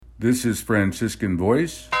This is Franciscan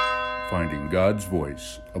Voice, finding God's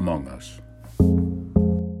voice among us.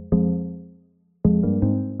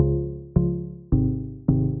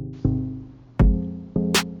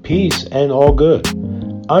 Peace and all good.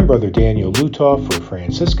 I'm Brother Daniel Lutoff for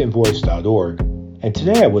FranciscanVoice.org, and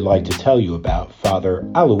today I would like to tell you about Father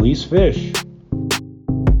Aloys Fish.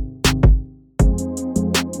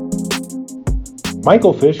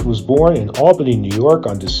 Michael Fish was born in Albany, New York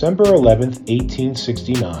on December 11,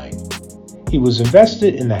 1869. He was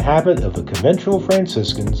invested in the habit of the Conventual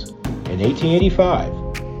Franciscans in 1885,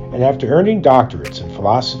 and after earning doctorates in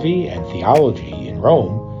philosophy and theology in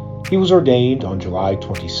Rome, he was ordained on July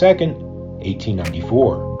 22,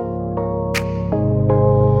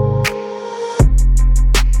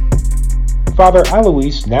 1894. Father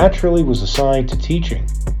Aloys naturally was assigned to teaching,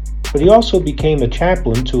 but he also became a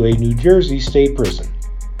chaplain to a New Jersey state prison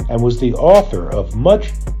and was the author of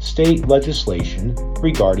much state legislation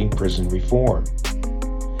regarding prison reform.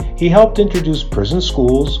 He helped introduce prison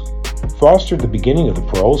schools, fostered the beginning of the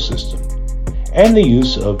parole system, and the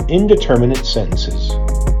use of indeterminate sentences.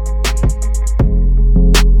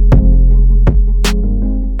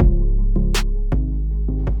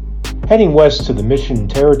 Heading west to the Mission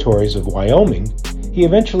Territories of Wyoming, he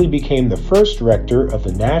eventually became the first rector of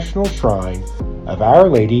the National Shrine of Our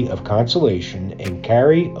Lady of Consolation in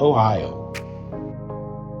Cary, Ohio.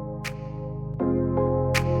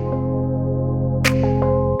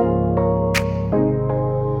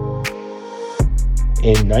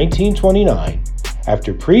 In 1929,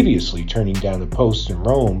 after previously turning down a post in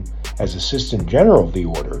Rome as Assistant General of the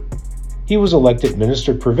Order, he was elected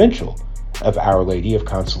Minister Provincial of Our Lady of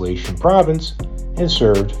Consolation Province and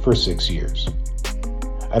served for 6 years.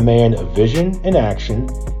 A man of vision and action,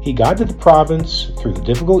 he guided the province through the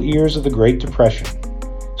difficult years of the Great Depression,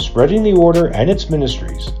 spreading the order and its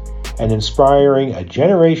ministries, and inspiring a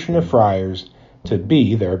generation of friars to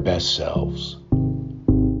be their best selves.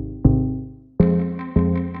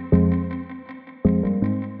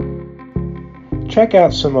 Check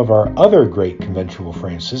out some of our other great conventual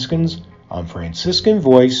Franciscans on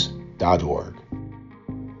FranciscanVoice.org.